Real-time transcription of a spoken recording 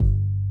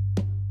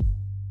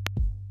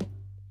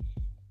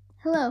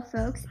Hello,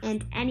 folks,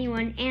 and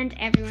anyone and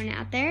everyone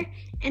out there,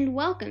 and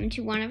welcome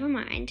to One of a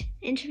Mind,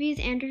 Interviews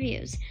and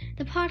Reviews,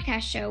 the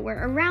podcast show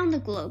where around the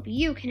globe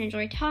you can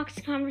enjoy talks,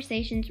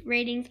 conversations,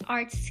 ratings,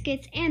 arts,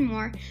 skits, and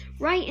more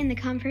right in the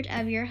comfort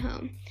of your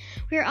home.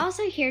 We are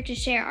also here to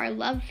share our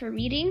love for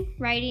reading,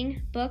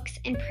 writing, books,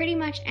 and pretty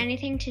much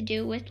anything to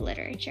do with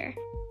literature.